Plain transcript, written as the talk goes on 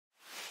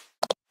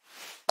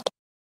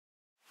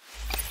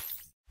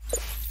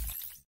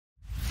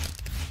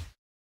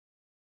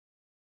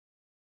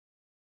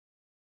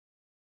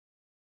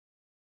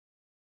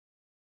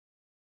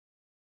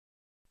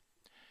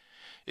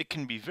It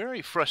can be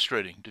very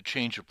frustrating to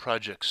change a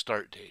project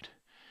start date.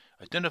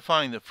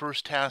 Identifying the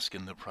first task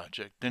in the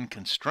project, then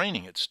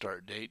constraining its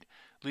start date,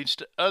 leads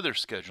to other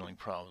scheduling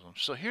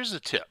problems. So here's a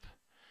tip.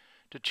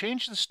 To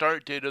change the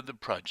start date of the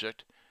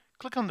project,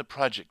 click on the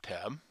Project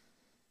tab,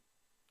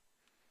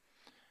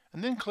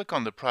 and then click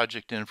on the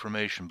Project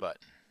Information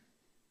button.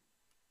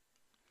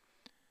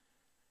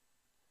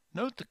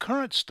 Note the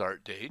current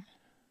start date,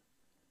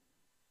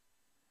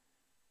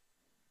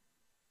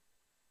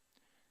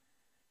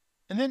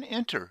 and then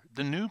enter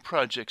the new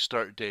project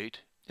start date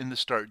in the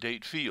Start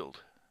Date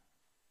field.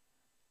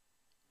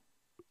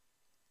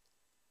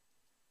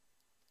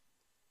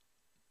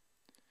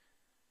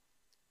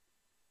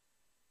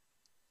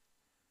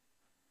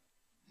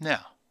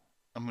 Now,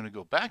 I'm going to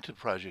go back to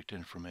Project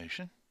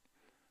Information.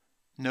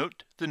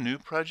 Note the new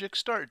project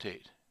start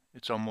date.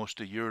 It's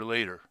almost a year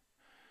later.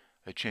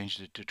 I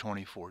changed it to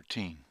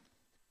 2014.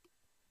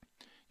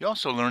 You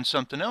also learned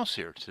something else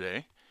here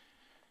today.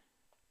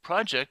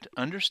 Project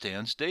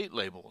understands date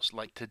labels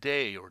like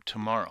today or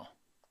tomorrow.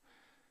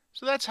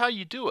 So that's how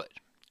you do it.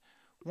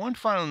 One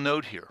final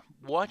note here.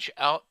 Watch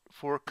out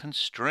for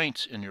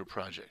constraints in your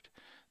project.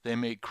 They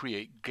may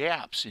create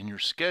gaps in your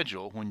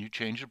schedule when you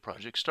change the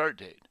project start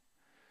date.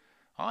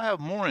 I'll have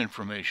more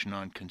information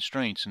on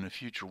constraints in a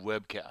future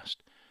webcast.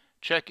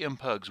 Check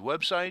MPUG's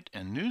website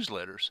and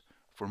newsletters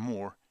for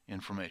more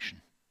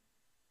information.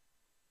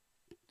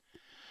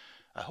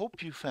 I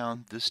hope you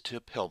found this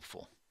tip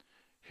helpful.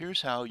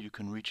 Here's how you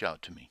can reach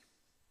out to me.